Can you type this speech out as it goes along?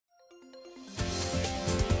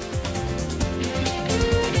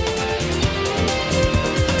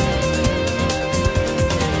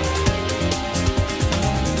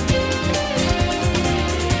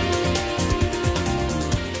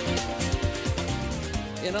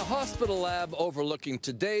In a hospital lab overlooking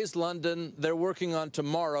today's London, they're working on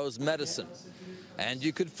tomorrow's medicine. And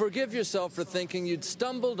you could forgive yourself for thinking you'd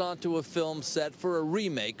stumbled onto a film set for a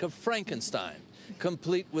remake of Frankenstein,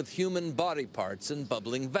 complete with human body parts in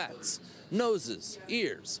bubbling vats, noses,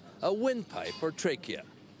 ears, a windpipe or trachea.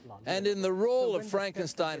 And in the role of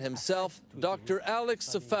Frankenstein himself, Dr. Alex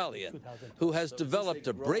Sefalian, who has developed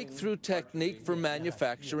a breakthrough technique for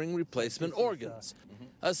manufacturing replacement organs,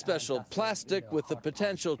 a special plastic with the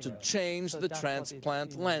potential to change the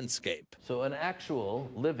transplant landscape. So an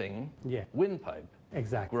actual living windpipe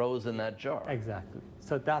grows in that jar. Exactly.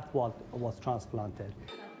 So that's what was transplanted.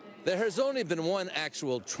 There has only been one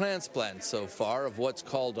actual transplant so far of what's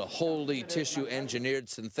called a wholly tissue-engineered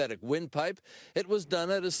synthetic windpipe. It was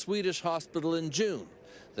done at a Swedish hospital in June.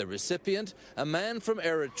 The recipient, a man from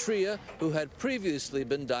Eritrea who had previously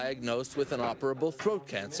been diagnosed with inoperable throat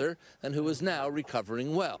cancer and who is now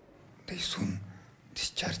recovering well. They soon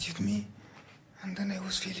discharged me, and then I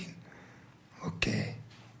was feeling okay.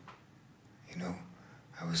 You know,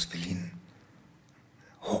 I was feeling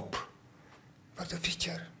hope for the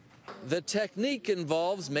future. The technique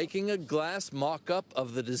involves making a glass mock-up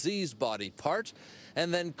of the diseased body part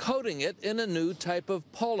and then coating it in a new type of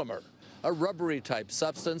polymer, a rubbery type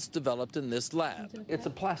substance developed in this lab. It's a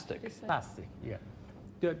plastic. Plastic, yeah.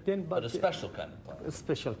 But a special kind of plastic. A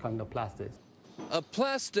special kind of plastic. A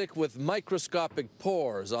plastic with microscopic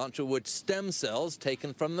pores onto which stem cells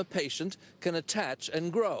taken from the patient can attach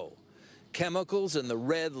and grow. Chemicals in the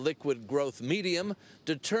red liquid growth medium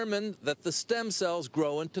determine that the stem cells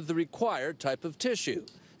grow into the required type of tissue,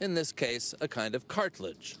 in this case, a kind of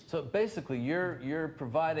cartilage. So basically, you're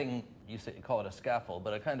providing, you call it a scaffold,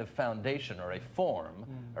 but a kind of foundation or a form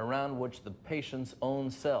around which the patient's own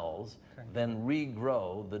cells then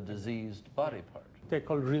regrow the diseased body part. They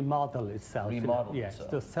call remodel itself. Remodel Yes,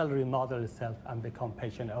 itself. the cell remodel itself and become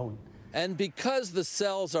patient-owned. And because the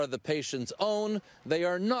cells are the patient's own, they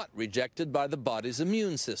are not rejected by the body's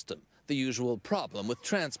immune system, the usual problem with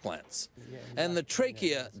transplants. And the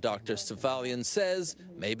trachea, Dr. Sefalian says,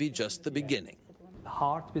 may be just the beginning.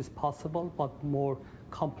 Heart is possible, but more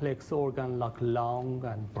complex organ like lung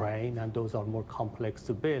and brain, and those are more complex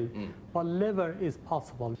to build. But liver is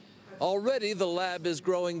possible. Already, the lab is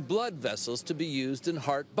growing blood vessels to be used in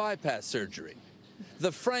heart bypass surgery.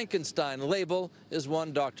 The Frankenstein label is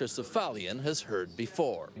one Dr. Sefalian has heard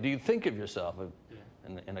before. Do you think of yourself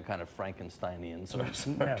in a kind of Frankensteinian sort of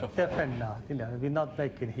No, definitely not. You know, we're not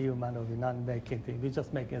making human, or we're not making things. We're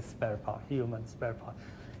just making spare part, human spare part.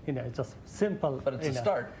 You know, it's just simple. But it's a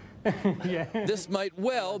start. Yeah. This might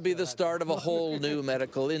well be the start of a whole new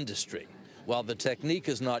medical industry. While the technique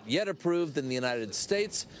is not yet approved in the United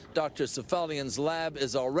States, Dr. Sefalian's lab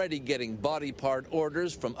is already getting body part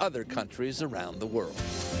orders from other countries around the world.